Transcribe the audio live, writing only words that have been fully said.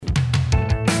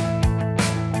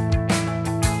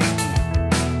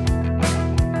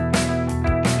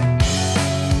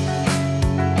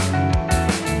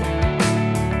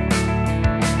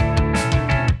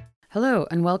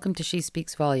and welcome to She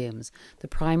Speaks Volumes, the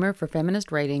primer for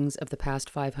feminist writings of the past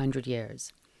 500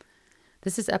 years.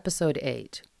 This is episode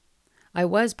 8. I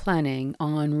was planning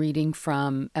on reading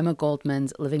from Emma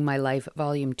Goldman's Living My Life,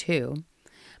 Volume 2,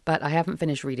 but I haven't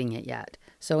finished reading it yet.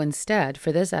 So instead,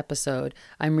 for this episode,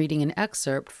 I'm reading an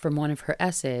excerpt from one of her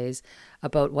essays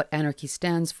about what anarchy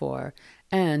stands for,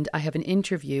 and I have an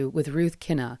interview with Ruth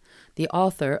Kinna, the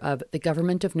author of The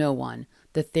Government of No One,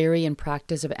 The Theory and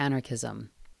Practice of Anarchism.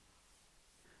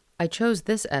 I chose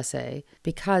this essay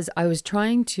because I was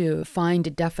trying to find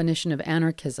a definition of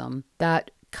anarchism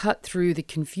that cut through the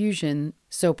confusion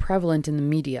so prevalent in the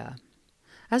media.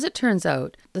 As it turns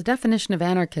out, the definition of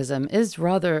anarchism is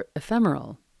rather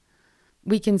ephemeral.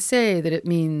 We can say that it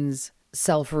means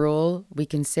self-rule, we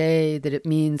can say that it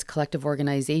means collective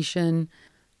organization,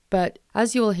 but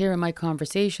as you will hear in my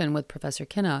conversation with Professor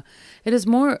Kinna, it is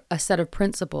more a set of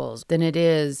principles than it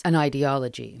is an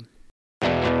ideology.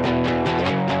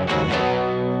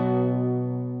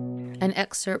 An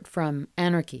excerpt from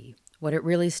Anarchy, What It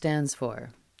Really Stands For,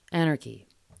 Anarchy,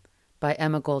 by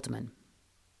Emma Goldman.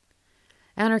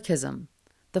 Anarchism,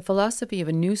 the philosophy of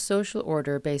a new social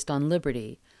order based on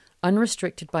liberty,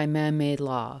 unrestricted by man-made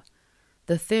law,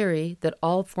 the theory that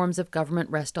all forms of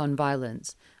government rest on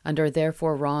violence and are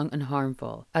therefore wrong and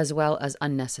harmful, as well as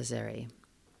unnecessary.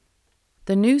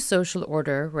 The new social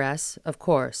order rests, of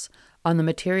course, on the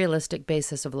materialistic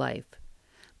basis of life.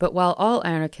 But while all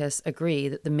anarchists agree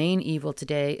that the main evil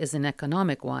today is an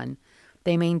economic one,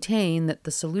 they maintain that the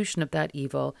solution of that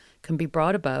evil can be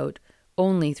brought about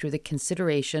only through the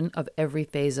consideration of every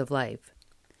phase of life,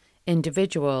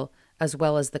 individual as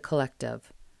well as the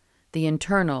collective, the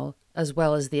internal as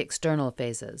well as the external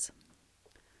phases.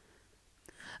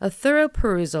 A thorough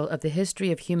perusal of the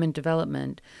history of human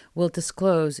development will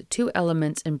disclose two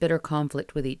elements in bitter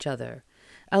conflict with each other,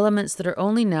 elements that are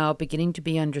only now beginning to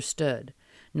be understood,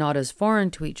 not as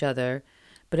foreign to each other,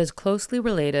 but as closely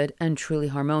related and truly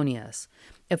harmonious,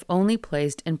 if only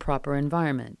placed in proper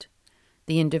environment: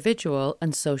 the individual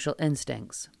and social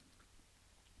instincts.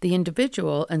 The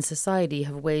individual and society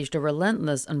have waged a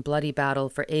relentless and bloody battle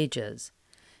for ages,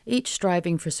 each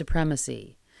striving for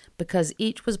supremacy, because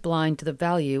each was blind to the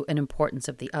value and importance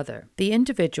of the other. The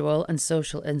individual and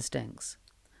social instincts.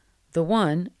 The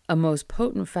one, a most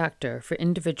potent factor for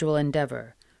individual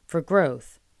endeavor, for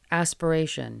growth,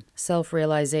 aspiration,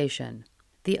 self-realization.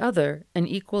 The other, an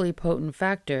equally potent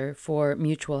factor for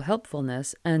mutual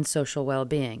helpfulness and social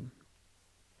well-being.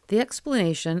 The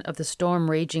explanation of the storm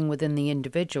raging within the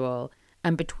individual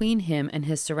and between him and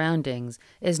his surroundings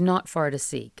is not far to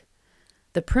seek.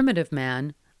 The primitive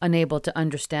man, unable to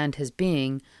understand his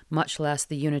being, much less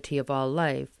the unity of all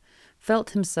life,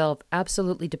 felt himself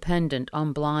absolutely dependent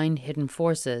on blind, hidden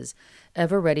forces,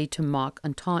 ever ready to mock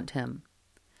and taunt him.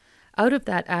 Out of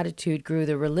that attitude grew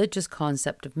the religious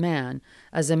concept of man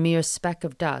as a mere speck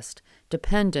of dust,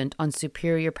 dependent on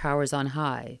superior powers on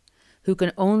high, who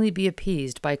can only be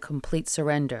appeased by complete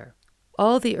surrender.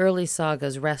 All the early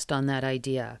sagas rest on that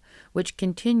idea, which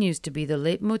continues to be the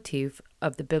leitmotif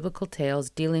of the biblical tales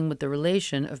dealing with the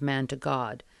relation of man to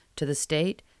God, to the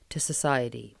state, to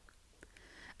society.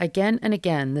 Again and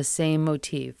again the same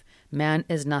motif: man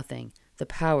is nothing, the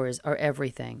powers are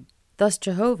everything. Thus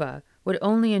Jehovah would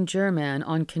only endure man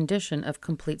on condition of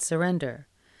complete surrender.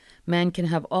 Man can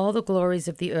have all the glories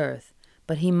of the earth,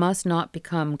 but he must not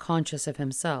become conscious of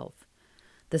himself.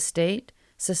 The state,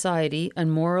 society,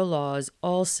 and moral laws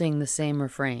all sing the same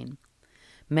refrain.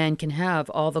 Man can have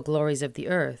all the glories of the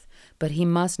earth, but he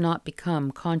must not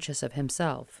become conscious of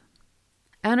himself.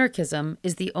 Anarchism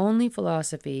is the only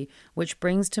philosophy which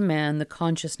brings to man the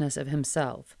consciousness of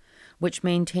himself, which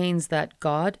maintains that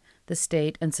God, the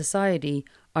state, and society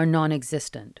are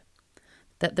non-existent,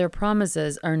 that their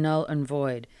promises are null and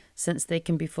void, since they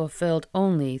can be fulfilled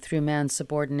only through man's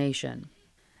subordination.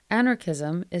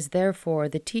 Anarchism is therefore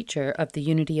the teacher of the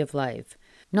unity of life,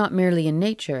 not merely in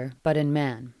nature, but in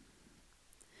man.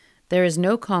 There is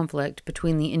no conflict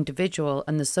between the individual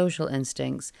and the social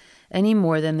instincts any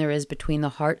more than there is between the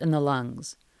heart and the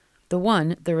lungs. The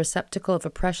one, the receptacle of a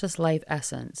precious life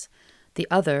essence, the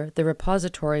other, the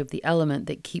repository of the element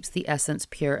that keeps the essence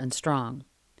pure and strong.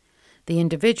 The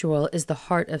individual is the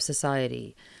heart of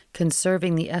society,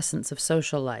 conserving the essence of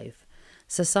social life.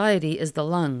 Society is the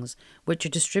lungs, which are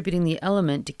distributing the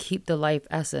element to keep the life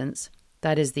essence,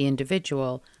 that is the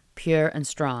individual, pure and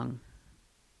strong.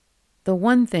 The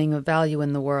one thing of value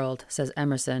in the world, says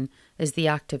Emerson, is the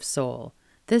active soul.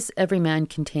 This every man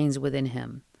contains within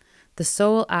him. The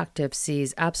soul active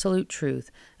sees absolute truth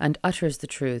and utters the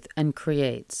truth and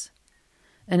creates.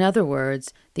 In other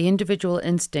words, the individual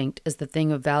instinct is the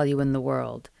thing of value in the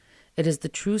world. It is the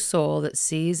true soul that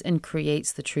sees and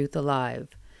creates the truth alive,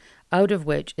 out of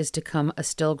which is to come a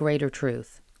still greater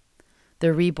truth,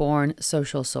 the reborn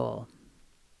social soul.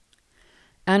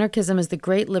 Anarchism is the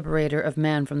great liberator of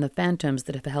man from the phantoms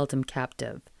that have held him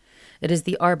captive. It is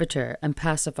the arbiter and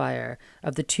pacifier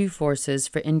of the two forces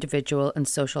for individual and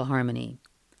social harmony.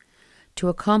 To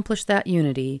accomplish that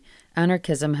unity,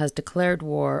 anarchism has declared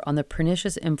war on the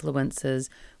pernicious influences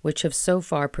which have so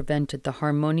far prevented the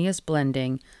harmonious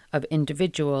blending of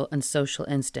individual and social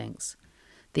instincts,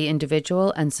 the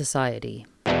individual and society.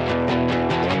 And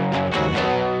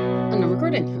I'm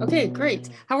recording. Okay, great.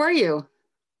 How are you?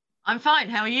 I'm fine.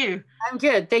 How are you? I'm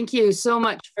good. Thank you so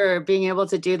much for being able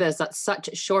to do this at such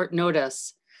short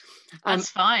notice. That's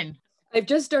fine. I've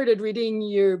just started reading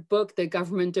your book, The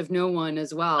Government of No One,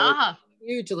 as well.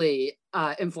 Hugely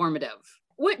informative.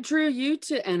 What drew you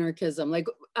to anarchism, like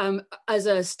as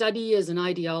a study, as an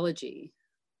ideology?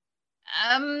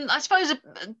 I suppose a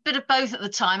bit of both at the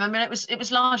time. I mean, it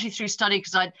was largely through study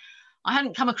because I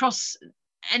hadn't come across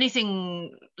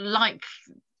anything like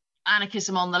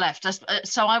anarchism on the left.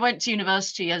 So I went to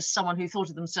university as someone who thought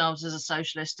of themselves as a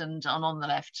socialist and on the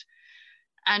left.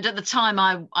 And at the time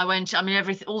I went, I mean,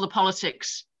 all the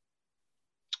politics,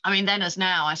 I mean, then as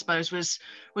now, I suppose, was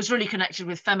really connected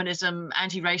with feminism,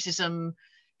 anti-racism.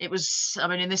 It was, I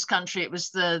mean, in this country, it was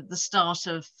the start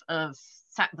of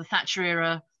the Thatcher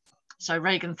era, so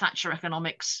Reagan-Thatcher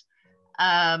economics. So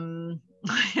I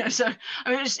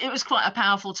mean, it was quite a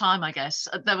powerful time, I guess.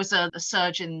 There was a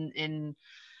surge in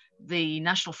the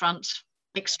National Front,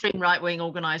 extreme right-wing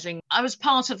organising. I was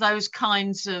part of those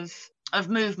kinds of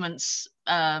movements.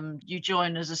 You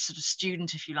join as a sort of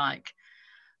student, if you like.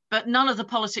 But none of the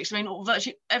politics, I mean,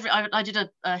 virtually I did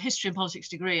a history and politics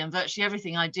degree, and virtually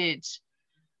everything I did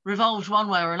revolved one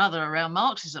way or another around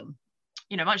Marxism.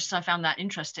 You know, much as I found that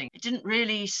interesting, it didn't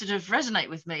really sort of resonate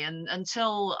with me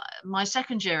until my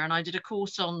second year, and I did a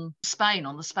course on Spain,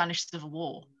 on the Spanish Civil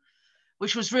War,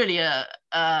 which was really a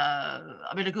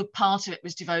good part of it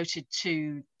was devoted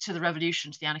to the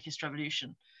revolution, to the anarchist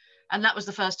revolution. And that was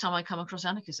the first time I come across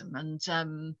anarchism.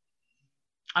 And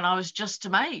I was just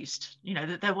amazed, you know,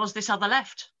 that there was this other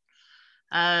left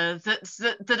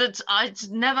that I'd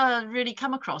never really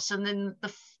come across. And then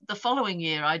the following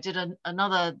year, I did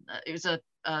another. It was a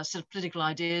sort of political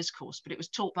ideas course, but it was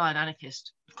taught by an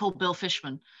anarchist called Bill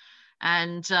Fishman,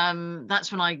 and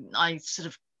that's when I sort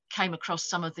of came across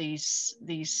some of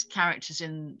these characters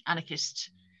in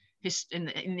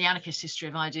in the anarchist history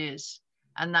of ideas,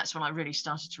 and that's when I really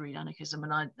started to read anarchism,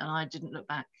 and I didn't look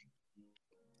back.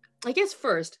 I guess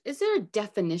first, is there a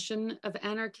definition of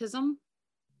anarchism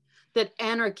that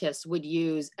anarchists would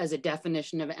use as a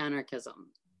definition of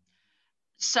anarchism?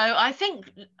 So I think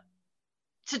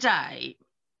today,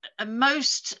 a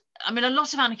lot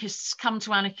of anarchists come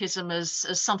to anarchism as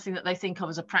something that they think of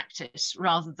as a practice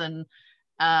rather than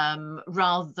a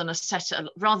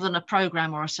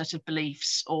program or a set of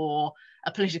beliefs or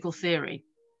a political theory.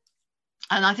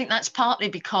 And I think that's partly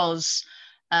because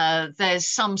there's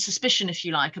some suspicion, if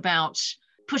you like, about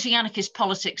putting anarchist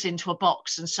politics into a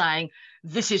box and saying,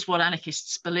 this is what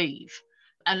anarchists believe.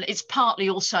 And it's partly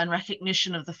also in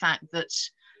recognition of the fact that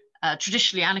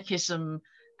traditionally anarchism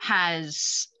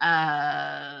has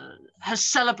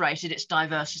celebrated its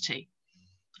diversity,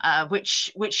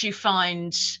 which you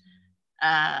find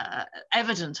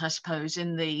evident, I suppose,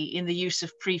 in the use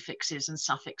of prefixes and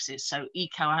suffixes. So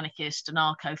eco-anarchist,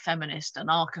 anarcho-feminist,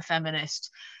 anarcho-feminist.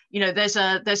 You know, there's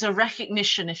a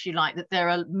recognition, if you like, that there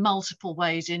are multiple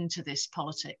ways into this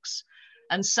politics.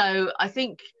 And so I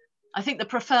think the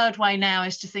preferred way now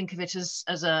is to think of it as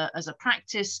a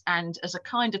practice and as a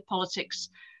kind of politics,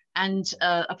 and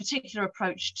a particular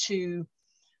approach to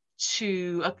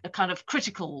a kind of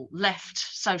critical left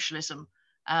socialism,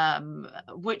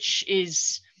 which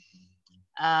is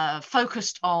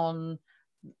focused on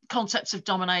concepts of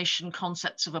domination,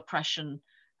 concepts of oppression,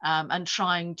 and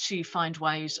trying to find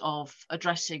ways of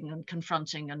addressing and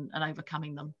confronting and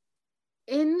overcoming them.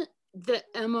 In the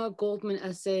Emma Goldman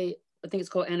essay, I think it's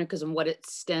called Anarchism, What It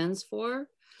Stands For,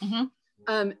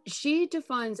 she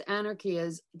defines anarchy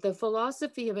as the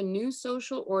philosophy of a new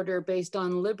social order based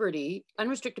on liberty,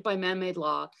 unrestricted by man-made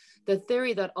law, the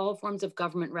theory that all forms of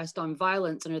government rest on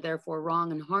violence and are therefore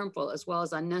wrong and harmful, as well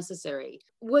as unnecessary.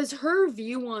 Was her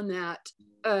view on that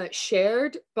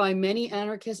shared by many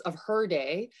anarchists of her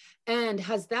day? And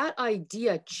has that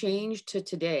idea changed to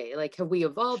today? Like, have we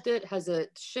evolved it? Has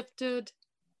it shifted?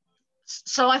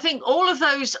 So I think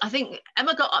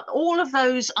Emma got all of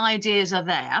those ideas are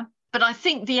there, but I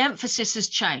think the emphasis has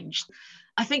changed.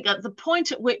 I think at the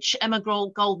point at which Emma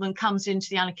Goldman comes into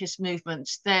the anarchist movement,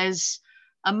 there's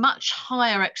a much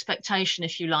higher expectation,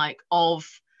 if you like, of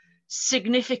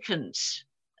significant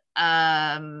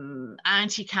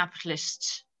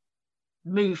anti-capitalist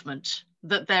movement,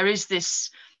 that there is this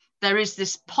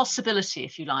possibility,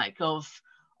 if you like, of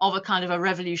a kind of a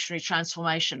revolutionary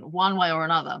transformation one way or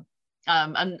another.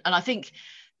 And I think,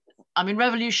 I mean,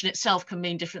 revolution itself can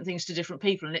mean different things to different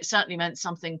people, and it certainly meant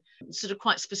something sort of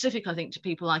quite specific, I think, to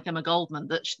people like Emma Goldman,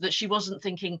 that she wasn't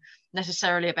thinking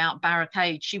necessarily about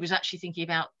barricades. She was actually thinking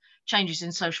about changes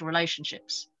in social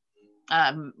relationships,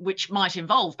 which might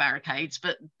involve barricades,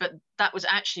 but that was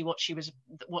actually what she was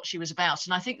about.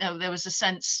 And I think there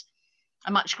was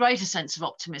a much greater sense of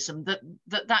optimism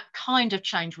that kind of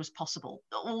change was possible.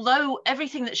 Although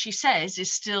everything that she says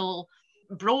is still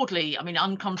broadly, I mean,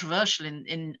 uncontroversial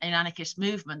in anarchist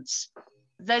movements,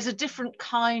 there's a different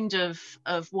kind of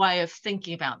way of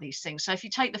thinking about these things. So if you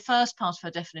take the first part of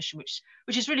her definition, which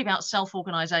is really about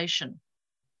self-organization,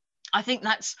 I think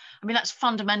that's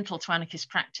fundamental to anarchist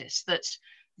practice, that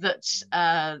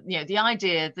the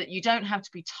idea that you don't have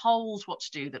to be told what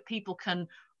to do, that people can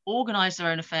organize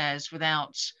their own affairs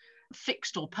without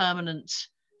fixed or permanent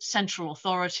central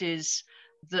authorities,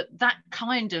 that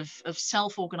kind of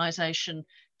self-organization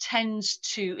tends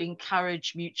to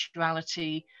encourage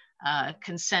mutuality,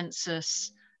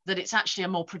 consensus, that it's actually a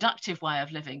more productive way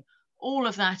of living. All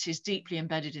of that is deeply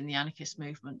embedded in the anarchist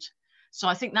movement. So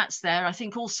I think that's there. I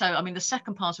think also, I mean, the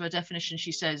second part of her definition,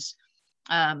 she says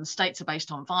states are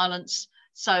based on violence.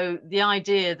 So the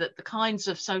idea that the kinds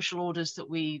of social orders that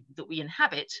we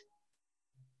inhabit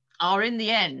are, in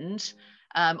the end,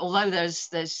 although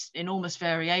there's enormous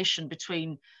variation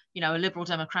between, a liberal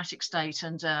democratic state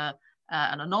and a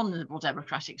non-liberal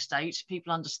democratic state,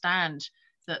 people understand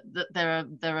that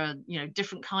there are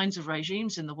different kinds of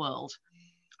regimes in the world,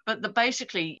 but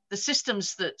basically the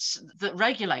systems that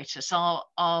regulate us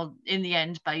are in the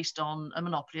end based on a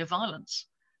monopoly of violence,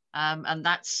 and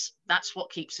that's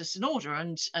what keeps us in order.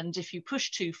 And if you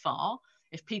push too far,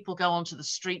 if people go onto the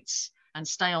streets and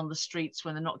stay on the streets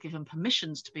when they're not given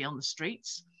permissions to be on the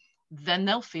streets, then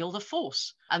they'll feel the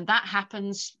force. And that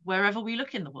happens wherever we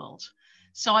look in the world.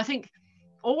 So I think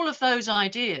all of those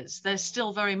ideas, they're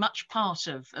still very much part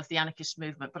of the anarchist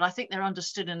movement, but I think they're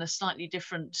understood in a slightly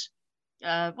different,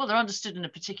 they're understood in a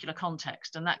particular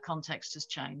context, and that context has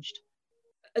changed.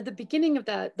 At the beginning of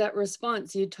that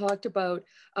response, you talked about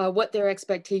what their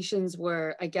expectations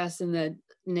were, I guess, in the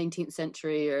 19th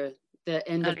century or the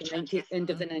end of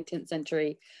the 19th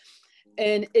century,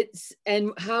 and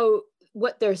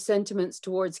what their sentiments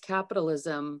towards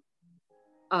capitalism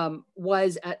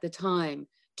was at the time.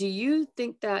 Do you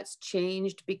think that's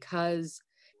changed because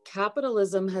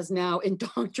capitalism has now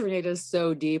indoctrinated us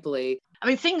so deeply? I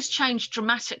mean, things changed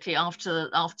dramatically after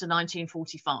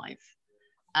 1945,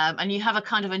 and you have a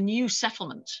kind of a new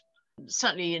settlement,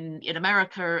 certainly in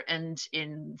America and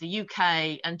in the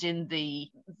UK and in the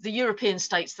European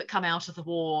states that come out of the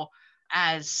war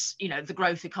as, the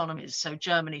growth economies. So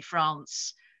Germany,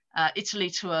 France, Italy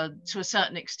to a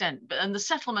certain extent, and the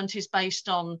settlement is based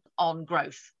on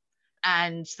growth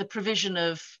and the provision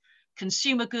of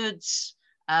consumer goods,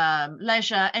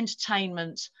 leisure,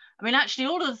 entertainment. I mean, actually,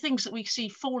 all of the things that we see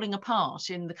falling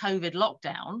apart in the COVID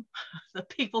lockdown that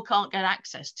people can't get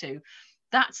access to,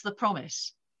 that's the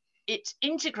promise. It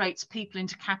integrates people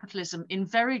into capitalism in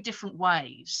very different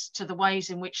ways to the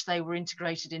ways in which they were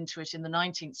integrated into it in the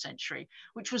 19th century,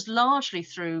 which was largely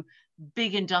through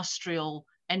big industrial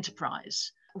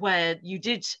enterprise, where you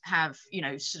did have,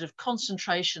 sort of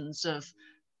concentrations of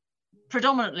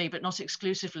predominantly, but not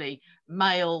exclusively,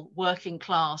 male working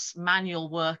class manual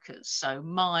workers. So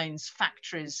mines,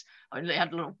 factories. I mean, they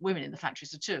had a lot of women in the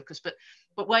factories too, of course,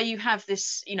 but where you have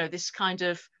this, this kind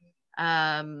of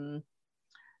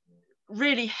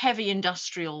really heavy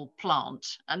industrial plant,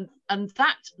 and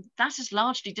that has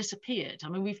largely disappeared. I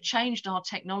mean, we've changed our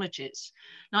technologies.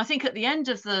 Now, I think at the end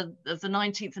of the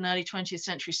 19th and early 20th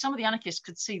century, some of the anarchists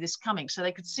could see this coming. So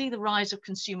they could see the rise of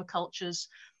consumer cultures.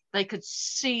 They could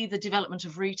see the development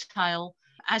of retail,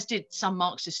 as did some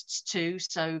Marxists too.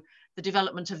 So the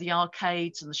development of the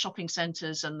arcades and the shopping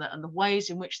centres, and the ways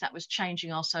in which that was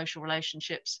changing our social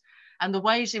relationships, and the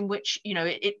ways in which,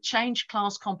 it changed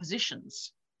class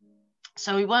compositions.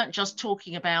 So we weren't just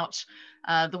talking about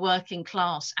the working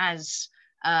class as,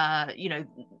 as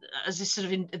this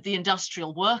sort of the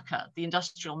industrial worker, the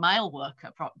industrial male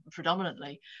worker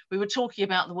predominantly. We were talking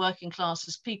about the working class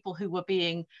as people who were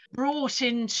being brought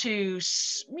into,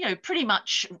 pretty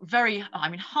much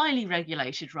highly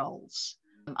regulated roles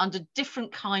under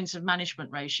different kinds of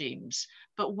management regimes,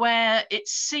 but where it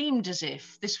seemed as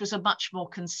if this was a much more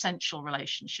consensual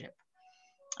relationship.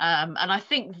 And I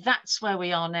think that's where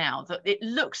we are now, that it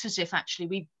looks as if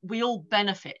actually we all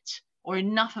benefit, or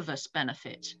enough of us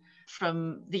benefit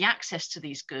from the access to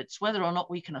these goods, whether or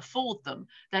not we can afford them.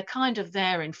 They're kind of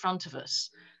there in front of us.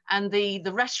 And the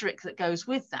rhetoric that goes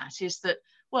with that is that,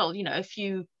 well, if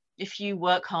you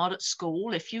work hard at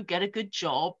school, if you get a good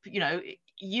job,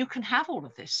 you can have all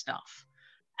of this stuff.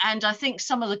 And I think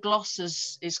some of the gloss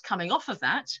is coming off of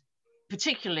that,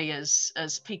 particularly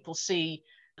as people see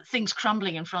things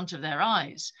crumbling in front of their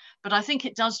eyes. But I think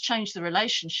it does change the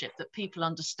relationship that people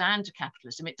understand to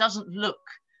capitalism. It doesn't look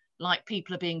like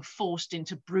people are being forced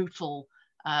into brutal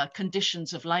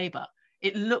conditions of labor.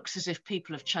 It looks as if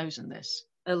people have chosen this.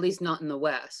 At least not in the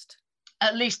West.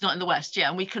 At least not in the West, yeah.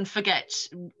 And we can forget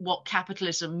what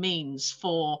capitalism means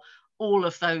for all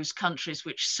of those countries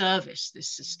which service this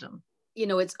system.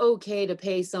 It's okay to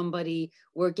pay somebody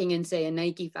working in, say, a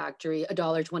Nike factory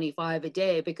 $1.25 a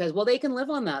day because, well, they can live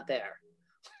on that there.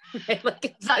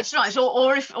 Right? That's right.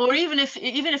 Or even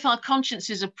if our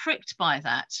consciences are pricked by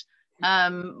that,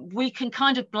 we can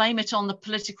kind of blame it on the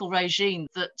political regime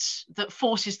that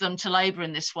forces them to labour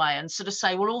in this way, and sort of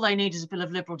say, well, all they need is a bit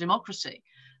of liberal democracy,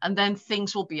 and then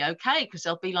things will be okay because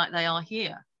they'll be like they are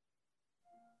here,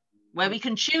 where we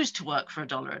can choose to work for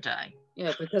 $1 a day.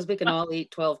 Yeah, because we can all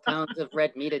eat 12 pounds of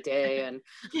red meat a day and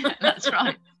yeah, that's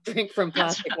right. drink from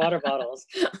plastic water bottles.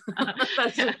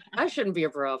 That shouldn't be a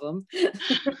problem.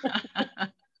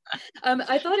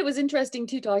 I thought it was interesting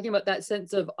too, talking about that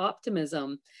sense of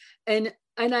optimism. And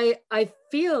I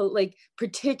feel like,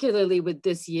 particularly with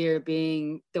this year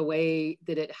being the way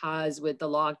that it has, with the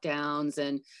lockdowns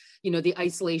and, the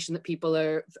isolation that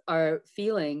people are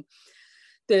feeling,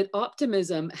 that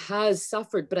optimism has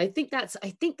suffered. But I think that's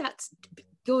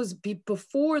goes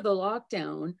before the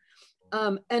lockdown.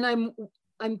 And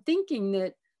I'm thinking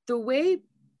that the way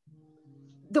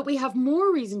that we have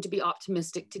more reason to be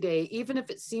optimistic today, even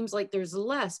if it seems like there's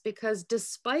less, because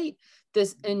despite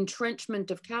this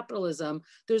entrenchment of capitalism,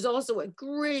 there's also a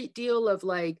great deal of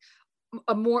like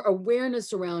a more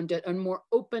awareness around it and more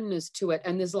openness to it.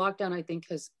 And this lockdown, I think,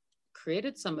 has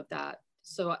created some of that.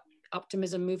 So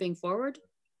optimism moving forward.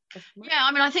 Yeah,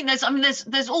 I think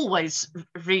there's always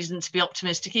reason to be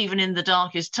optimistic, even in the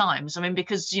darkest times.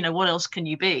 Because what else can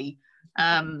you be?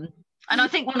 And I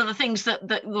think one of the things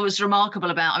that was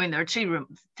remarkable about, there are two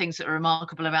things that are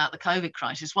remarkable about the COVID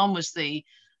crisis. One was the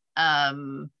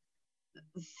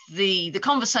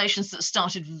conversations that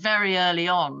started very early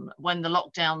on when the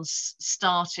lockdowns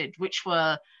started, which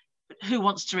were, who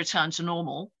wants to return to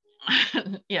normal?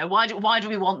 Why do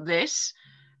we want this?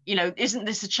 Isn't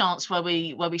this a chance where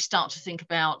we start to think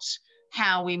about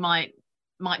how we might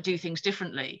do things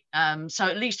differently? So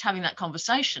at least having that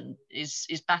conversation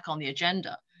is back on the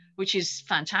agenda, which is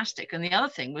fantastic. And the other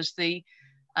thing was the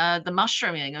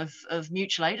mushrooming of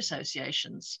mutual aid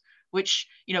associations, which,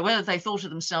 whether they thought of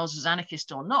themselves as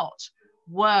anarchist or not,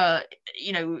 were,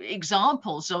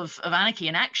 examples of anarchy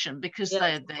in action, because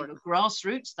they were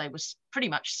grassroots. They were pretty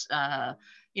much,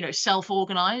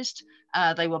 self-organized.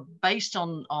 They were based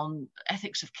on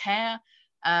ethics of care.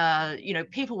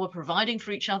 People were providing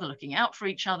for each other, looking out for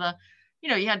each other.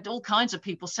 You had all kinds of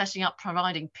people setting up,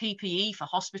 providing PPE for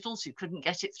hospitals who couldn't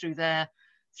get it through their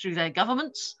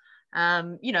governments.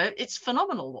 It's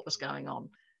phenomenal what was going on.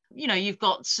 You've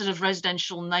got sort of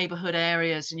residential neighborhood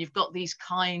areas, and you've got these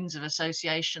kinds of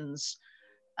associations,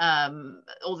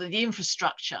 or the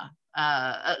infrastructure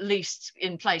at least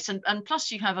in place. And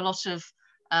plus you have a lot of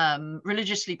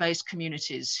religiously based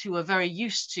communities who are very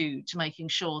used to making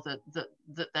sure that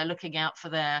they're looking out for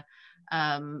their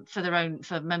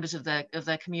for members of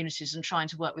their communities, and trying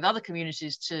to work with other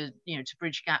communities to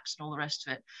bridge gaps and all the rest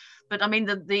of it. But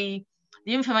the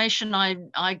information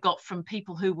I got from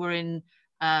people who were in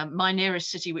my nearest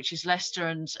city, which is Leicester,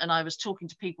 and I was talking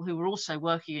to people who were also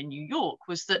working in New York,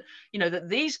 was that that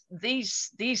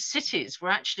these cities were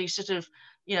actually sort of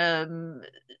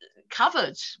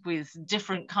covered with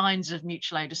different kinds of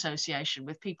mutual aid association,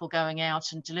 with people going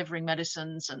out and delivering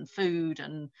medicines and food,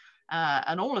 and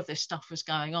all of this stuff was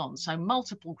going on. So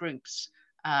multiple groups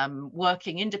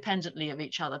working independently of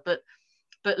each other, but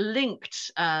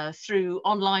linked through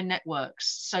online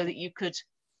networks, so that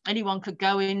anyone could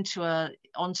go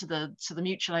onto the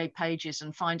mutual aid pages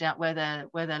and find out where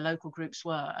their local groups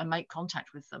were, and make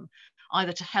contact with them,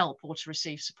 either to help or to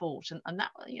receive support. And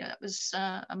that that was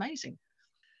amazing.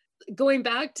 Going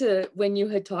back to when you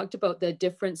had talked about the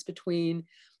difference between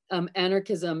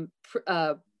anarchism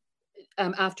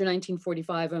after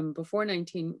 1945 and before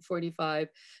 1945,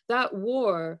 that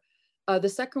war the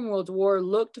Second World War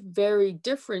looked very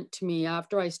different to me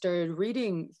after I started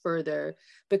reading further,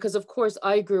 because of course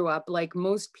I grew up, like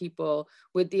most people,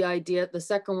 with the idea that the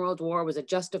Second World War was a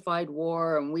justified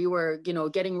war, and we were,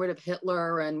 getting rid of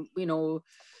Hitler and,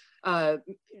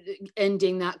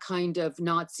 ending that kind of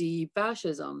Nazi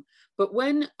fascism. But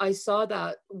when I saw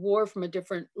that war from a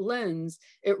different lens,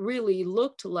 it really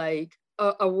looked like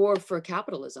a war for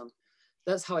capitalism.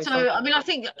 That's how I felt. I mean, I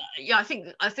think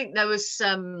there was,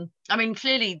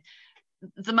 clearly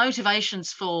the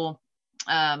motivations for,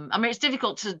 it's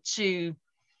difficult to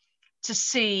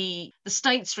see the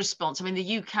state's response. I mean,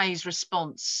 the UK's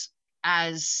response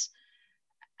as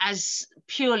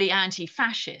purely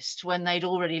anti-fascist when they'd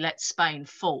already let Spain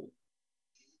fall.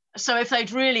 So if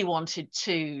they'd really wanted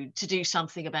to do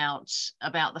something about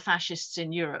the fascists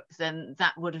in Europe, then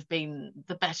that would have been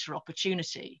the better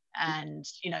opportunity. And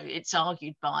it's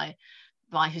argued by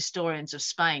historians of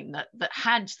Spain that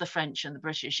had the French and the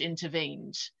British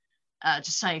intervened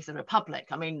to save the Republic,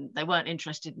 I mean, they weren't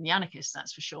interested in the anarchists,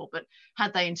 that's for sure, but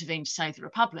had they intervened to save the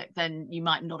Republic, then you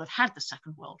might not have had the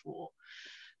Second World War.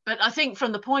 But I think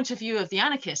from the point of view of the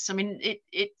anarchists, I mean,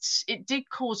 it did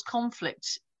cause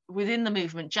conflict within the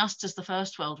movement, just as the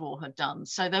First World War had done.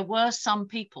 So there were some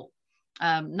people,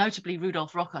 notably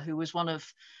Rudolf Rocker, who was one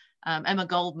of Emma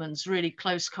Goldman's really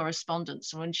close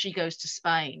correspondents. And when she goes to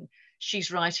Spain,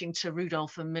 she's writing to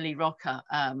Rudolf and Millie Rocker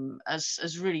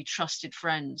as really trusted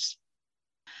friends.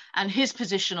 And his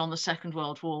position on the Second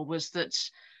World War was that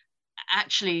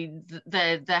actually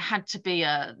there had to be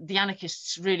the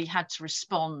anarchists really had to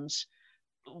respond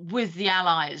with the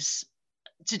Allies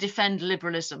to defend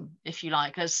liberalism, if you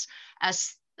like, as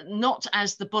not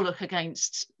as the bulwark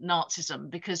against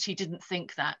Nazism, because he didn't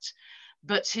think that,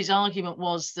 but his argument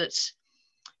was that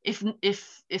if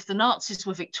the Nazis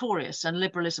were victorious and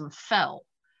liberalism fell,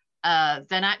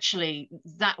 then actually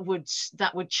that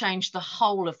would change the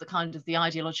whole of the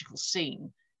ideological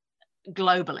scene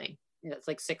globally. Yeah, it's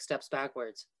like 6 steps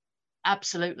backwards.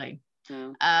 Absolutely.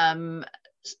 Yeah.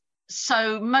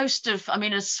 So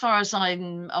as far as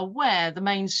I'm aware, the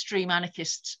mainstream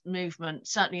anarchist movement,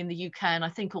 certainly in the UK and I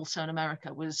think also in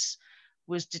America, was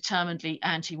determinedly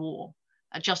anti-war,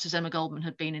 just as Emma Goldman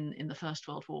had been in the First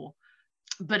World War.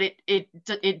 But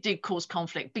it did cause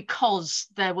conflict because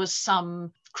there was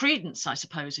some credence, I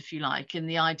suppose, if you like, in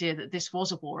the idea that this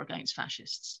was a war against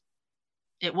fascists.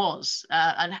 It was,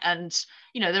 and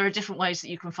there are different ways that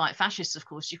you can fight fascists. Of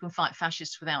course, you can fight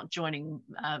fascists without joining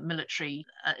military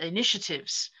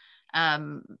initiatives.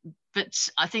 But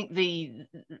I think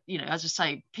as I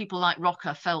say, people like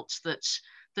Rocker felt that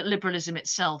liberalism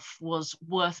itself was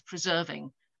worth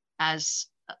preserving as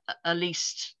a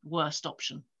least worst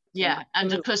option. Yeah,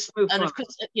 and of course,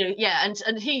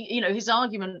 and he, his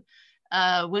argument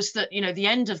was that the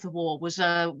end of the war was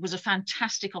a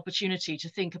fantastic opportunity to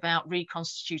think about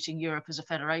reconstituting Europe as a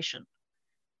federation,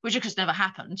 which of course never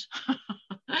happened.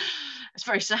 It's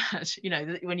very sad,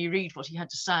 when you read what he had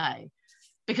to say,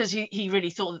 because he really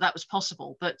thought that was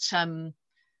possible. But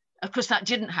of course that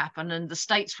didn't happen, and the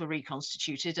states were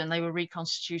reconstituted, and they were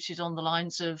reconstituted on the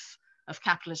lines of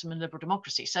capitalism and liberal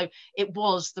democracy. So it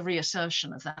was the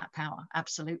reassertion of that power,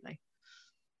 absolutely.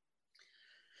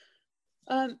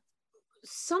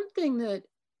 Something that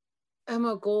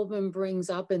Emma Goldman brings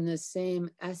up in this same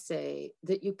essay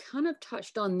that you kind of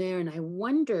touched on there, and I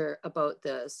wonder about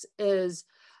this, is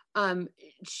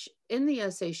in the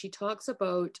essay, she talks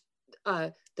about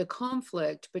the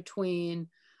conflict between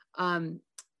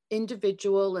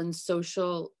individual and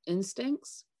social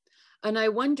instincts. And I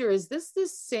wonder, is this the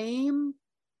same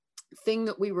thing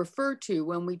that we refer to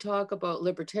when we talk about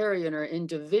libertarian or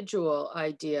individual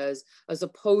ideas as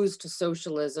opposed to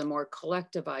socialism or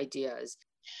collective ideas?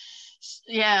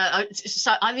 Yeah,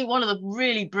 so I think one of the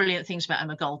really brilliant things about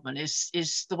Emma Goldman is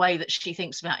the way that she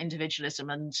thinks about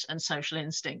individualism and social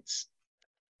instincts.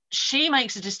 She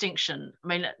makes a distinction,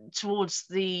 towards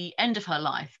the end of her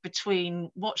life, between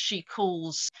what she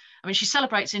calls, she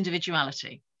celebrates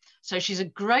individuality. So she's a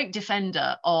great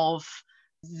defender of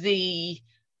the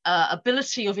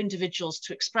ability of individuals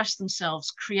to express themselves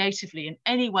creatively in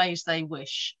any ways they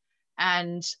wish.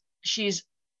 And she's,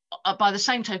 by the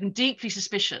same token, deeply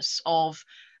suspicious of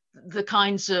the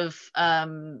kinds of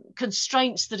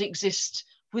constraints that exist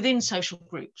within social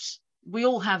groups. We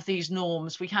all have these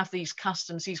norms, we have these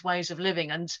customs, these ways of living,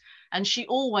 and she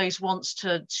always wants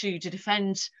to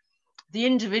defend the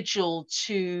individual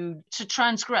to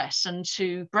transgress and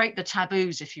to break the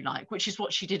taboos, if you like, which is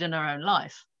what she did in her own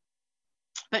life.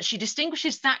 But she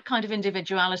distinguishes that kind of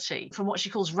individuality from what she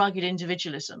calls rugged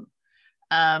individualism.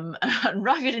 And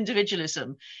rugged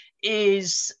individualism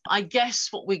is, I guess,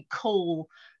 what we call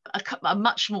a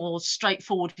much more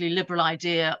straightforwardly liberal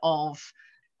idea of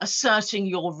asserting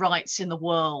your rights in the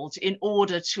world in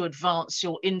order to advance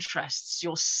your interests,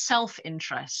 your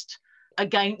self-interest,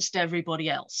 against everybody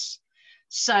else.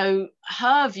 So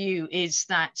her view is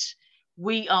that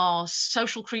we are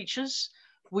social creatures,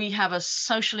 we have a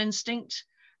social instinct,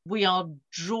 we are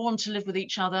drawn to live with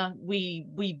each other, we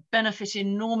benefit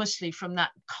enormously from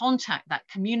that contact, that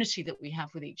community that we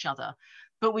have with each other,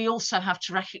 but we also have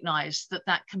to recognize that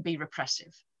that can be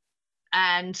repressive.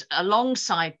 And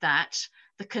alongside that,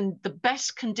 the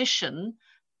best condition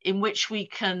in which we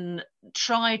can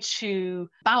try to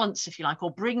balance, if you like,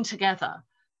 or bring together,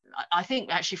 I think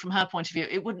actually from her point of view,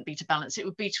 it wouldn't be to balance, it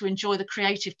would be to enjoy the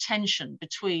creative tension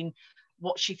between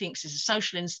what she thinks is a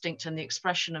social instinct and the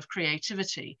expression of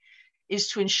creativity, is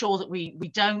to ensure that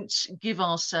we don't give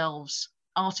ourselves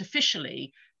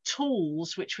artificially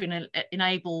tools which will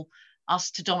enable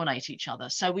us to dominate each other.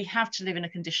 So we have to live in a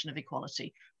condition of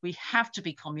equality. We have to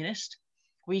be communist.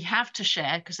 We have to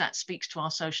share, because that speaks to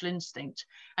our social instinct.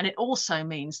 And it also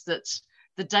means that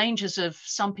the dangers of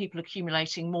some people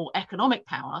accumulating more economic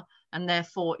power and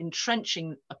therefore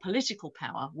entrenching a political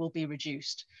power will be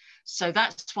reduced. So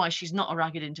that's why she's not a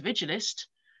rugged individualist,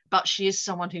 but she is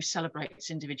someone who celebrates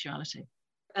individuality.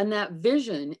 And that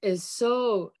vision is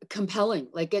so compelling.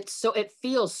 Like it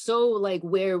feels so like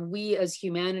where we as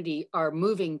humanity are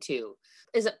moving to.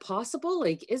 Is it possible?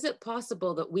 Like, is it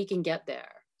possible that we can get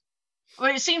there?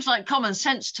 Well, it seems like common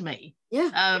sense to me.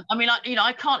 Yeah. I mean,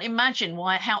 I can't imagine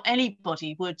how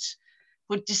anybody would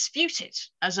dispute it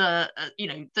as that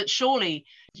surely,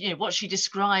 what she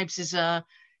describes is an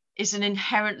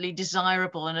inherently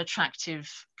desirable and attractive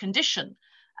condition.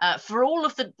 For all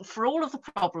of the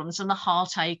problems and the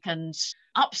heartache and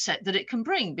upset that it can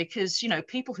bring, because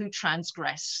people who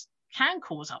transgress can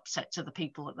cause upset to the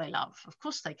people that they love. Of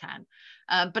course they can,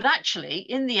 but actually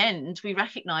in the end we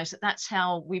recognize that that's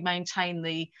how we maintain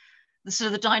the sort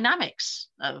of the dynamics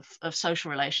of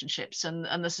social relationships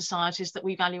and the societies that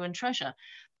we value and treasure.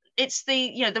 It's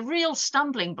the real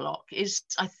stumbling block is,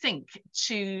 I think,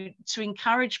 to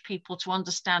encourage people to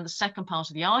understand the second part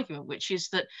of the argument, which is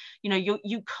that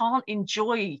you can't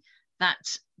enjoy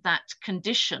that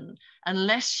condition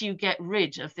unless you get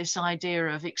rid of this idea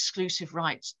of exclusive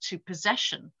rights to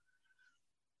possession.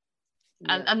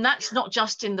 Yeah. And that's not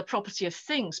just in the property of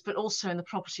things, but also in the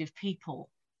property of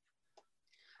people.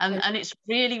 And it's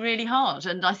really, really hard.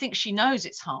 And I think she knows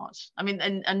it's hard. I mean,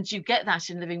 and you get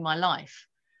that in Living My Life,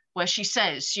 where she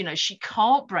says, she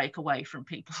can't break away from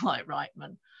people like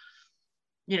Reitman.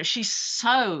 She's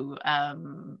so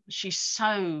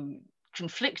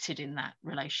conflicted in that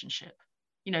relationship.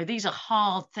 These are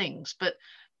hard things, but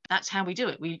that's how we do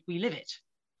it. We live it.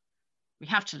 We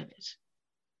have to live it.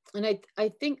 And I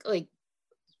think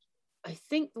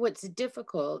what's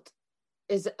difficult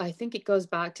is, I think it goes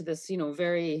back to this,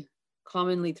 very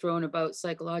commonly thrown about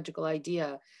psychological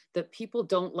idea that people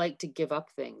don't like to give up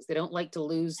things. They don't like to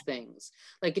lose things.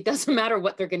 Like, it doesn't matter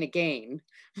what they're going to gain,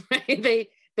 right? They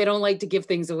don't like to give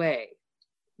things away.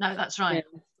 No, that's right.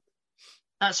 Yeah.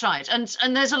 That's right.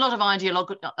 And there's a lot of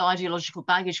ideological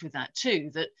baggage with that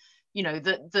too, that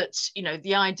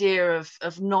the idea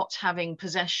of not having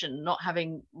possession, not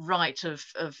having right of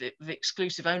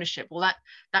exclusive ownership, well,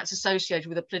 that's associated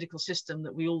with a political system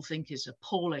that we all think is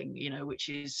appalling, which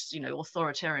is,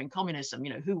 authoritarian communism.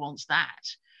 Who wants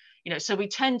that? So we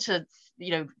tend to,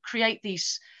 create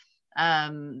these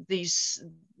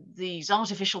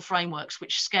artificial frameworks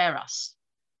which scare us,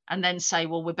 and then say,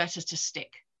 well, we're better to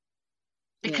stick,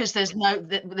 because there's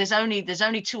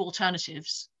only two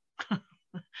alternatives.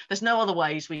 There's no other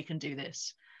ways we can do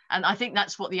this. And I think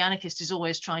that's what the anarchist is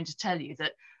always trying to tell you,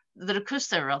 that of course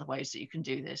there are other ways that you can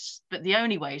do this, but the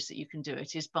only ways that you can do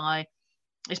it is by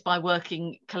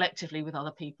working collectively with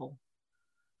other people.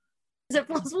 Is it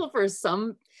possible for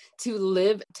some to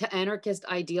live to anarchist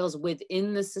ideals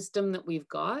within the system that we've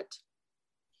got?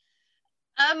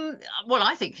 Well,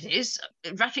 I think it is,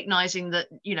 recognizing that,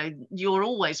 you're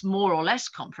always more or less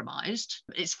compromised.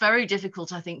 It's very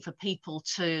difficult, I think, for people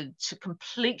to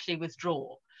completely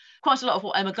withdraw. Quite a lot of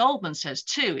what Emma Goldman says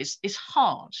too is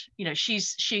hard.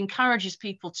 She encourages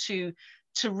people to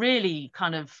really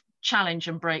kind of challenge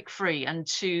and break free, and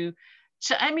to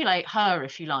emulate her,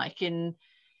 if you like, in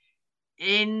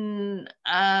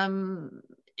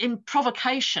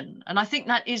provocation. And I think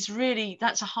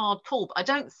that's a hard call. But I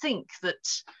don't think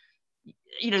that,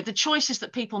 the choices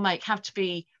that people make have to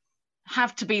be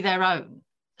their own.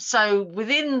 So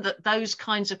within those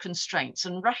kinds of constraints,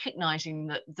 and recognizing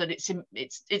that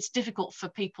it's difficult for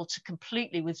people to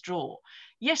completely withdraw,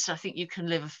 yes, I think you can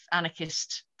live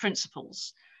anarchist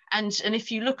principles. And if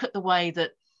you look at the way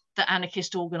that that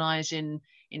anarchists organize in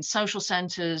social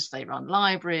centers, they run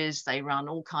libraries, they run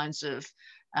all kinds of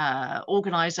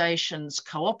organizations,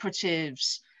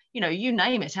 cooperatives, you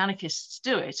name it, anarchists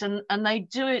do it. And they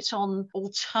do it on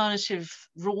alternative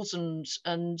rules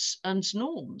and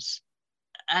norms,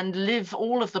 and live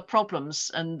all of the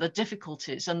problems and the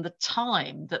difficulties and the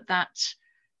time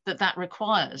that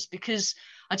requires, because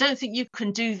I don't think you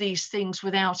can do these things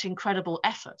without incredible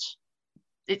effort.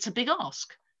 It's a big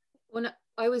ask. When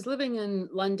I was living in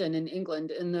London, in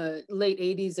England, in the late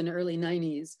 80s and early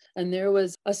 90s, and there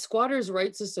was a squatters'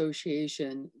 rights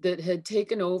association that had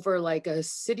taken over like a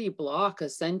city block,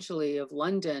 essentially, of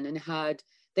London, and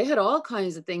they had all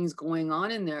kinds of things going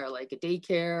on in there, like a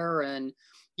daycare and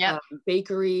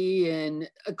bakery and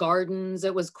gardens.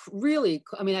 It was really,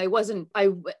 I mean, I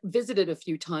visited a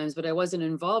few times, but I wasn't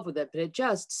involved with it, but it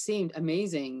just seemed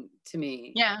amazing to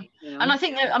me. Yeah. And I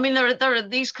think there are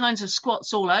these kinds of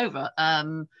squats all over. I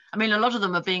mean, a lot of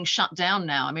them are being shut down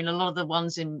now. I mean, a lot of the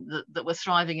ones that were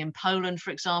thriving in Poland,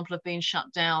 for example, have been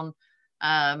shut down.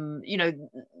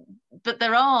 But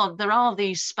there are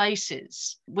these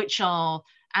spaces which are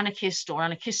anarchist or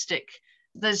anarchistic.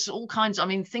 There's all kinds. I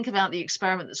mean, think about the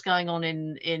experiment that's going on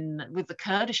with the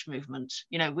Kurdish movement,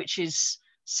 which is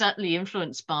certainly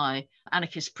influenced by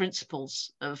anarchist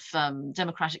principles of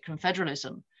democratic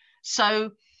confederalism.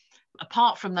 So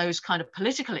apart from those kind of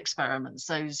political experiments,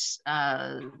 those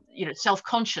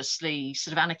self-consciously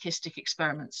sort of anarchistic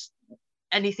experiments,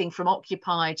 anything from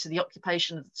Occupy to the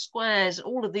occupation of the squares,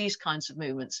 all of these kinds of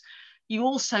movements, you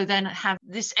also then have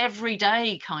this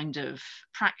everyday kind of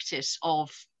practice of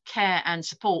care and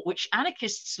support, which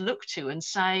anarchists look to and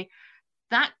say,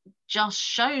 that just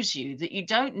shows you that you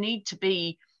don't need to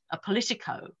be a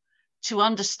politico to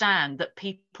understand that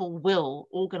people will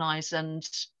organize and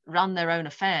run their own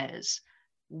affairs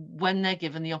when they're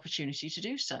given the opportunity to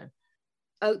do so.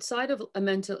 Outside of a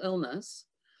mental illness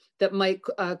that might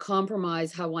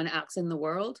compromise how one acts in the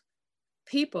world,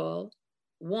 people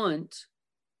want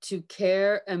to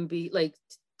care and be like,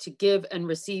 to give and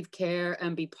receive care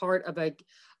and be part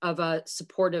of a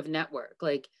supportive network.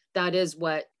 Like, that is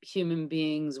what human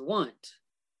beings want,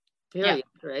 period,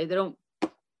 right?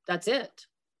 That's it.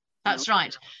 That's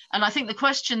right. And I think the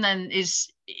question then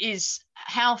is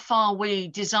how far we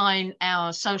design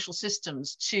our social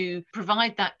systems to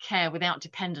provide that care without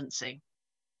dependency.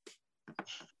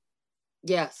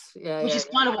 Yes. Which is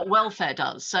kind of what welfare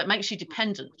does. So it makes you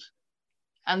dependent.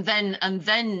 And then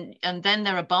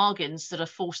there are bargains that are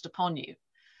forced upon you.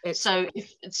 So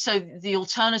the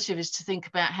alternative is to think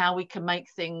about how we can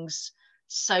make things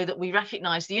so that we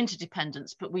recognize the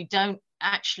interdependence, but we don't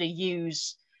actually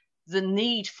use the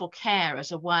need for care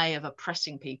as a way of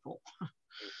oppressing people.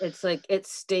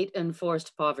 It's state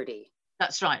enforced poverty.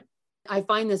 That's right. I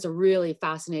find this a really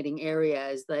fascinating area,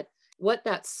 is that what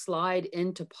that slide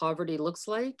into poverty looks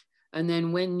like. And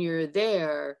then when you're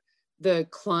there, the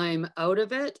climb out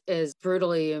of it is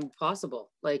brutally impossible.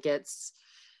 Like, it's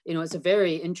a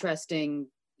very interesting,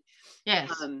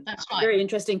 that's right. Very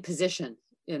interesting position,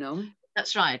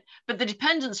 That's right. But the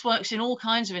dependence works in all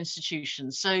kinds of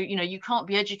institutions. So, you can't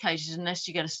be educated unless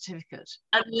you get a certificate,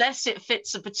 unless it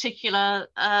fits a particular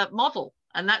model,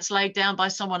 and that's laid down by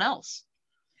someone else.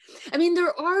 I mean,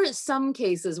 there are some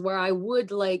cases where I would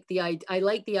like I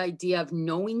like the idea of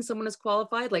knowing someone is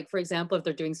qualified. Like, for example, if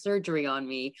they're doing surgery on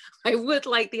me, I would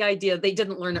like the idea they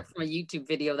didn't learn it from a YouTube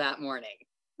video that morning.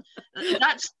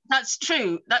 That's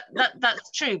true.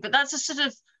 That's true. But that's a sort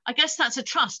of, I guess that's a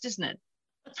trust, isn't it?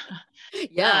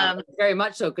 Yeah, very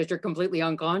much so, because you're completely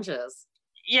unconscious.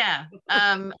 Yeah.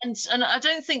 And I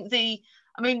don't think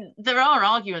there are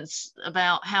arguments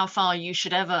about how far you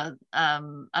should ever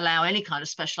allow any kind of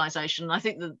specialization. And I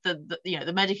think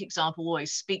the medic example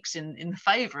always speaks in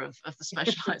favor of the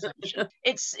specialization.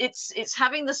 It's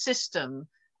having the system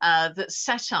that's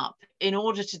set up in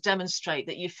order to demonstrate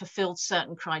that you've fulfilled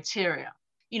certain criteria.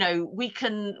 We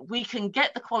can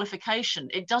get the qualification.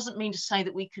 It doesn't mean to say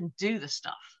that we can do the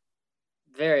stuff.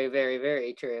 Very, very,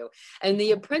 very true. And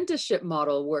the apprenticeship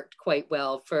model worked quite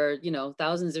well for,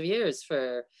 thousands of years,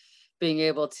 for being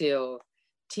able to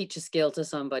teach a skill to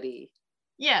somebody.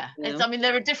 Yeah,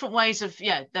 there are different ways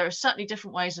there are certainly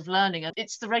different ways of learning.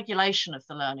 It's the regulation of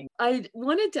the learning. I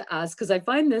wanted to ask, because I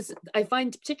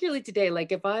find particularly today,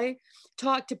 like, if I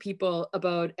talk to people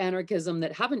about anarchism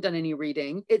that haven't done any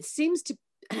reading, it seems to,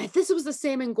 and this was the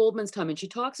same in Goldman's time, and she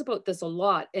talks about this a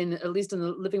lot, at least in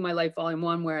the Living My Life Volume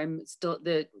 1, where I'm still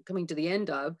coming to the end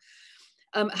of,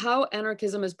 how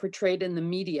anarchism is portrayed in the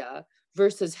media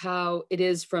versus how it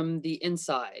is from the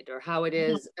inside, or how it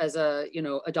is as a,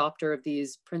 adopter of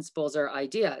these principles or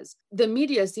ideas. The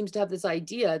media seems to have this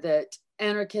idea that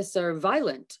anarchists are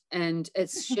violent, and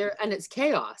it's and it's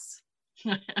chaos.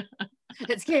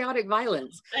 It's chaotic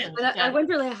violence. And I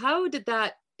wonder, like, how did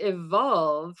that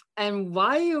evolve, and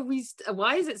why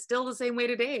is it still the same way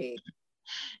today?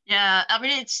 Yeah, I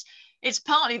mean, it's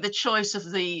partly the choice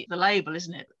of the label,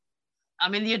 isn't it? I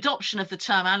mean, the adoption of the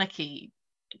term anarchy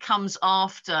comes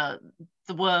after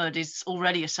the word is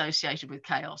already associated with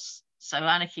chaos. So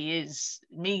anarchy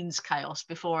means chaos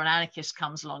before an anarchist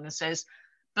comes along and says,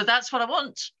 but that's what I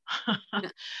want.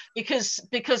 because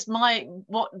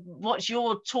what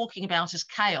you're talking about as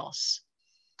chaos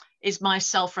is my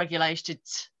self-regulated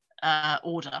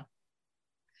order.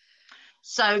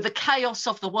 So the chaos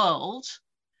of the world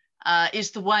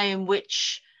is the way in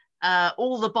which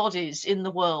all the bodies in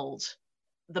the world,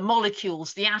 the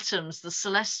molecules, the atoms, the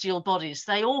celestial bodies,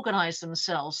 they organize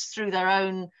themselves through their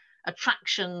own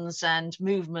attractions and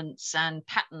movements and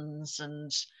patterns,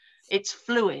 and it's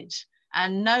fluid.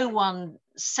 And no one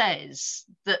says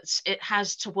that it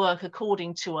has to work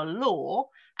according to a law.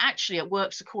 Actually, it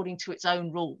works according to its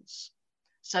own rules.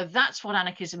 So that's what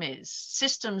anarchism is: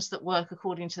 systems that work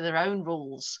according to their own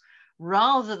rules,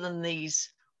 rather than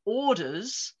these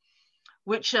orders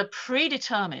which are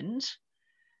predetermined,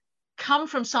 come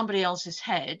from somebody else's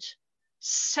head,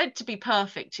 said to be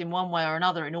perfect in one way or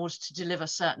another in order to deliver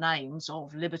certain aims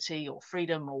of liberty or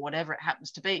freedom or whatever it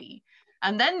happens to be.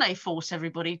 And then they force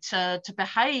everybody to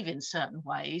behave in certain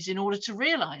ways in order to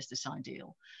realize this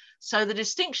ideal. So the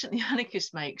distinction the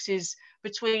anarchist makes is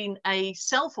between a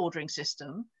self-ordering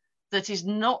system that is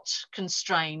not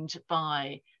constrained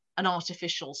by an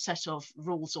artificial set of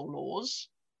rules or laws,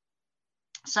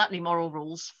 certainly moral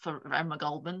rules for Emma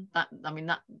Goldman.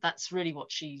 That's really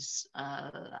what she's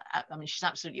she's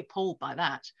absolutely appalled by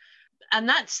that. And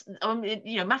that's,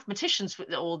 mathematicians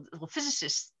or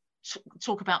physicists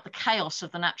talk about the chaos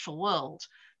of the natural world.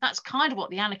 That's kind of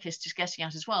what the anarchist is getting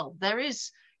at as well. There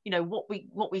is,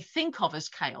 what we think of as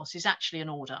chaos is actually an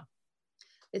order.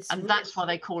 That's why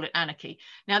they call it anarchy.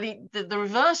 Now, the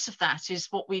reverse of that is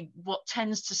what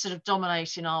tends to sort of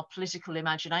dominate in our political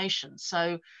imagination.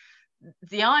 So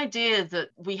the idea that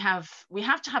we have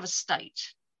to have a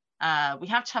state, we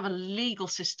have to have a legal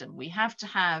system, we have to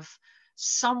have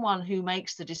someone who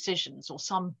makes the decisions, or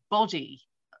some body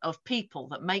of people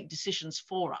that make decisions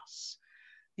for us.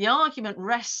 The argument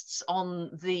rests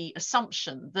on the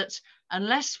assumption that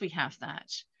unless we have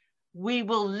that, we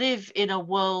will live in a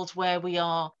world where we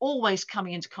are always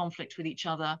coming into conflict with each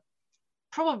other,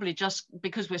 probably just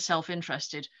because we're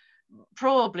self-interested,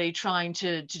 probably trying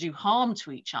to do harm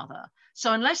to each other.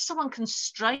 So unless someone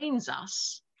constrains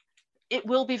us, it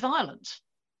will be violent.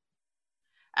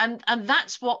 And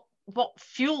that's what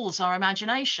fuels our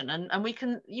imagination. And we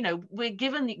can, we're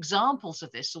given examples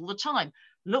of this all the time.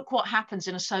 Look what happens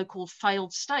in a so-called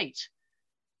failed state.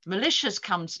 Militias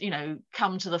come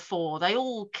to the fore. They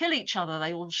all kill each other.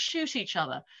 They all shoot each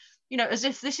other, as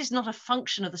if this is not a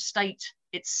function of the state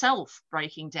itself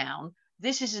breaking down.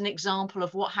 This is an example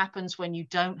of what happens when you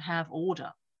don't have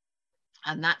order.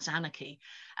 And that's anarchy.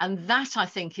 And that, I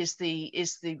think, is the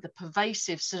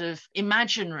pervasive sort of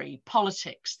imaginary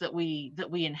politics that we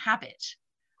inhabit,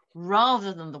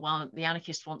 rather than the one the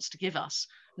anarchist wants to give us.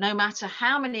 No matter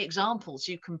how many examples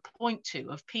you can point to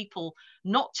of people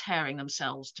not tearing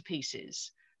themselves to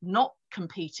pieces, not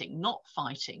competing, not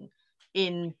fighting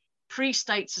in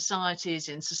pre-state societies,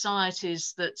 in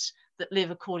societies that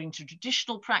live according to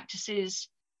traditional practices,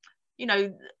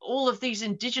 all of these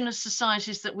indigenous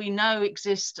societies that we know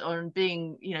exist are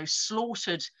being,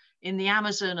 slaughtered in the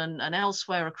Amazon and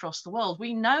elsewhere across the world.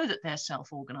 We know that they're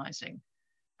self-organizing,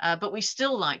 but we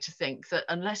still like to think that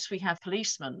unless we have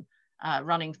policemen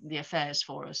running the affairs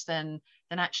for us, then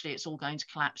actually it's all going to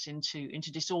collapse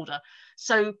into disorder.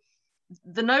 So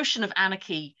the notion of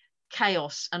anarchy,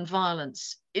 chaos, and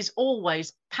violence is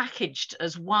always packaged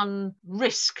as one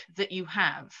risk that you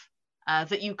have,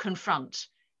 that you confront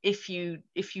if you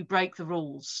break the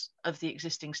rules of the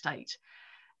existing state.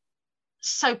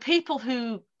 So people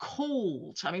who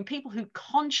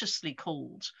consciously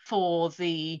called for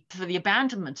the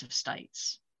abandonment of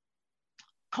states,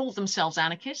 called themselves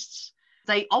anarchists.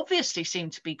 They obviously seem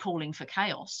to be calling for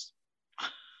chaos,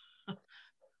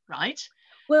 right?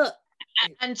 Well,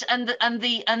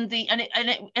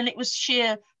 it was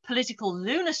sheer political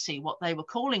lunacy what they were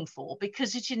calling for,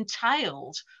 because it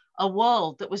entailed a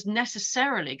world that was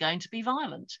necessarily going to be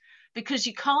violent, because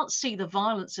you can't see the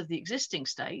violence of the existing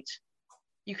state.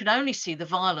 You can only see the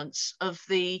violence of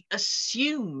the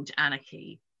assumed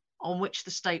anarchy on which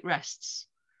the state rests.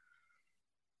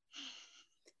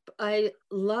 I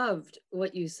loved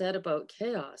what you said about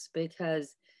chaos,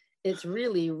 because it's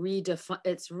really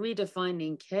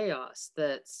redefining chaos.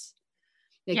 That's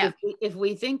like, Yeah. if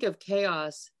we think of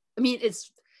chaos, I mean,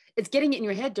 it's getting it in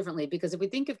your head differently, because if we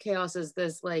think of chaos as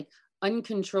this like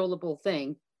uncontrollable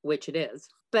thing, which it is,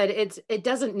 but it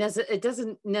doesn't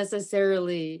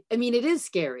necessarily, I mean, it is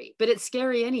scary, but it's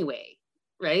scary anyway,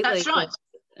 right? That's Like, right.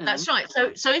 That's right.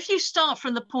 So if you start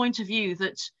from the point of view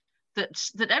that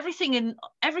everything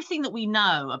that we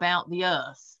know about the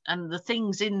earth and the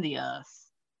things in the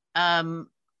earth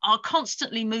are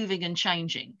constantly moving and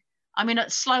changing. I mean,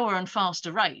 at slower and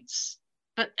faster rates,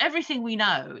 but everything we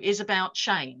know is about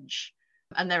change.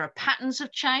 And there are patterns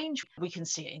of change. We can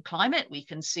see it in climate, we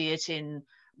can see it in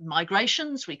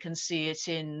migrations, we can see it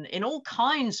in all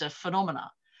kinds of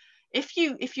phenomena. If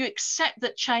you accept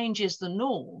that change is the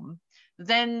norm,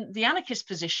 then the anarchist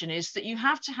position is that you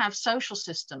have to have social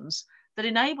systems that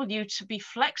enable you to be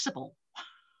flexible,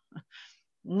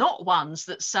 not ones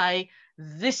that say,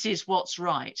 this is what's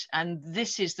right and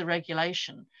this is the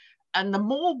regulation. And the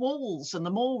more walls and the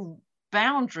more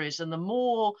boundaries and the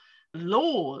more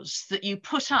laws that you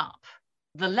put up,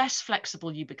 the less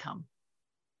flexible you become.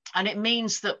 And it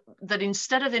means that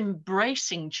instead of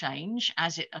embracing change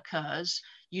as it occurs,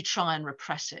 you try and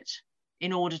repress it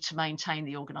in order to maintain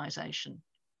the organization.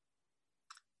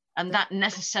 And that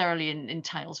necessarily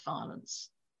entails violence.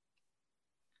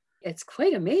 It's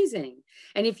quite amazing.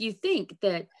 And if you think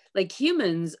that, like,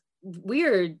 humans, we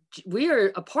are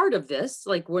a part of this,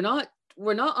 like, we're not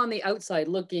on the outside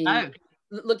looking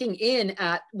in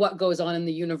at what goes on in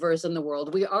the universe and the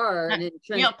world. We are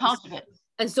part of it.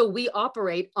 And so we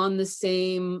operate on the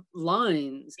same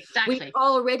lines. Exactly. We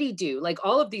already do. Like,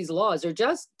 all of these laws are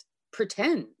just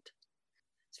pretend.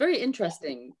 It's very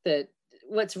interesting that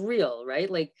what's real, right?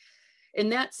 Like, in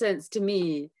that sense, to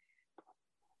me,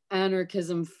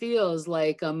 anarchism feels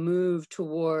like a move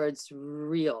towards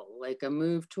real, like a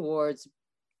move towards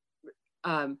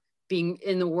being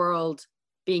in the world.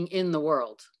 And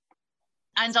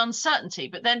uncertainty.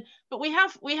 But we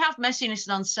have messiness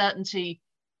and uncertainty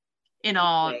in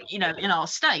our, in our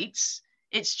states.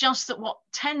 It's just that what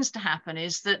tends to happen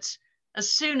is that as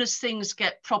soon as things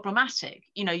get problematic,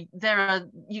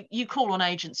 you call on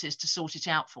agencies to sort it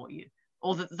out for you,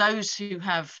 or that those who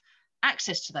have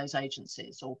access to those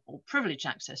agencies or privileged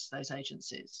access to those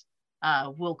agencies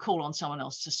will call on someone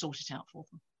else to sort it out for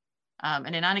them.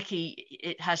 And in anarchy,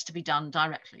 it has to be done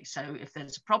directly. So if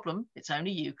there's a problem, it's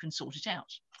only you can sort it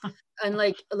out. And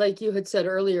like you had said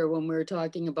earlier, when we were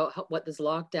talking about what this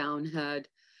lockdown had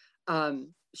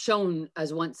shown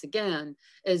us once again,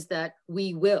 is that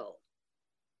we will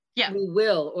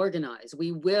organize,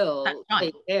 we will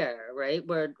take care, right?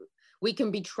 Where we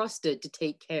can be trusted to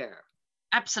take care.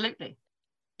 Absolutely.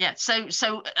 Yeah. So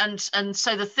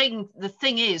the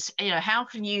thing is, how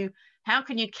can you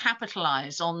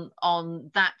capitalize on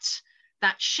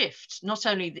that shift, not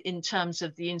only in terms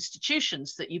of the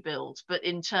institutions that you build, but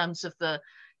in terms of the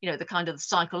kind of the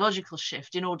psychological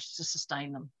shift in order to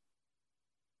sustain them.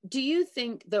 Do you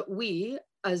think that we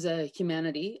as a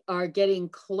humanity are getting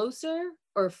closer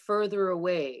or further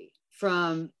away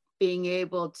from being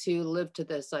able to live to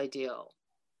this ideal?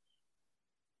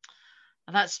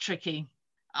 That's tricky.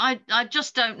 I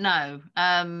just don't know.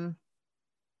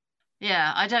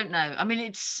 Yeah, I don't know. I mean,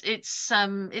 it's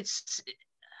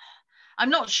I'm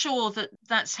not sure that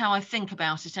that's how I think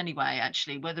about it anyway,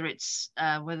 actually, whether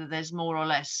there's more or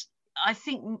less. I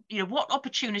think, what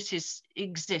opportunities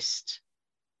exist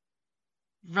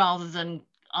rather than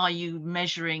are you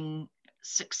measuring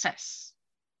success?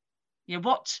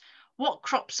 What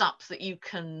crops up that you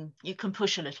can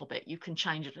push a little bit, you can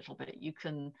change a little bit, you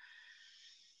can.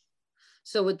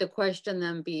 So would the question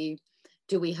then be,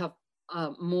 do we have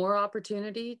more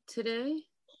opportunity today?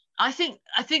 I think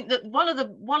that one of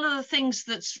the things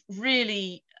that's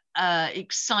really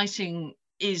exciting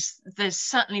is there's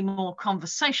certainly more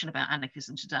conversation about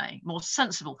anarchism today, more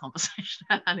sensible conversation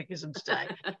about anarchism today,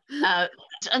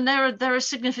 and there are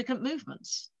significant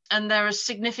movements, and there are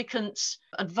significant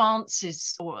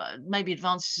advances, or maybe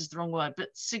advances is the wrong word, but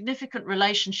significant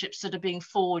relationships that are being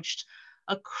forged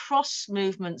across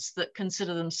movements that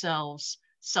consider themselves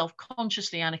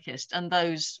self-consciously anarchist, and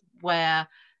those where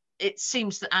it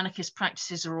seems that anarchist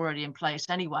practices are already in place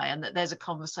anyway, and that there's a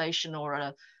conversation or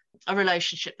a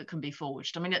relationship that can be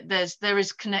forged. I mean, there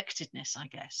is connectedness, I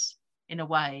guess, in a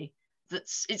way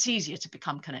it's easier to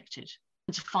become connected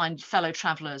and to find fellow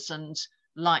travelers and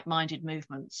like-minded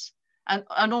movements,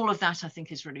 and all of that I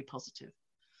think is really positive.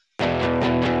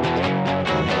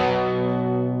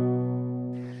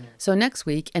 So next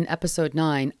week in episode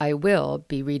 9, I will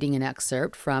be reading an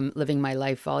excerpt from Living My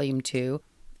Life Volume 2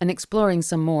 and exploring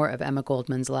some more of Emma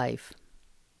Goldman's life.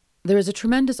 There is a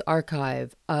tremendous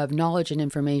archive of knowledge and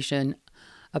information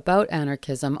about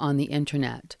anarchism on the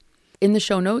internet. In the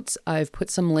show notes, I've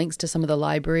put some links to some of the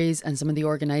libraries and some of the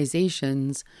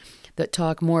organizations that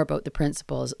talk more about the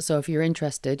principles, so if you're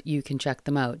interested, you can check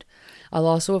them out. I'll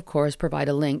also, of course, provide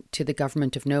a link to The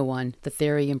Government of No One, The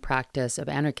Theory and Practice of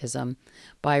Anarchism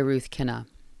by Ruth Kinna.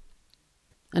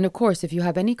 And of course, if you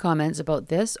have any comments about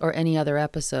this or any other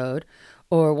episode,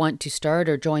 or want to start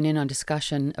or join in on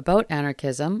discussion about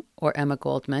anarchism or Emma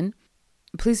Goldman,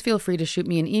 please feel free to shoot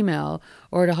me an email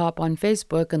or to hop on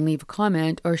Facebook and leave a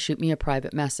comment or shoot me a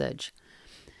private message.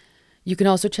 You can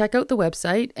also check out the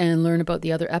website and learn about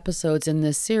the other episodes in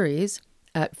this series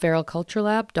at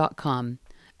feralculturelab.com.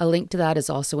 A link to that is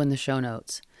also in the show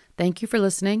notes. Thank you for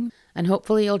listening, and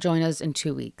hopefully you'll join us in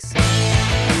 2 weeks.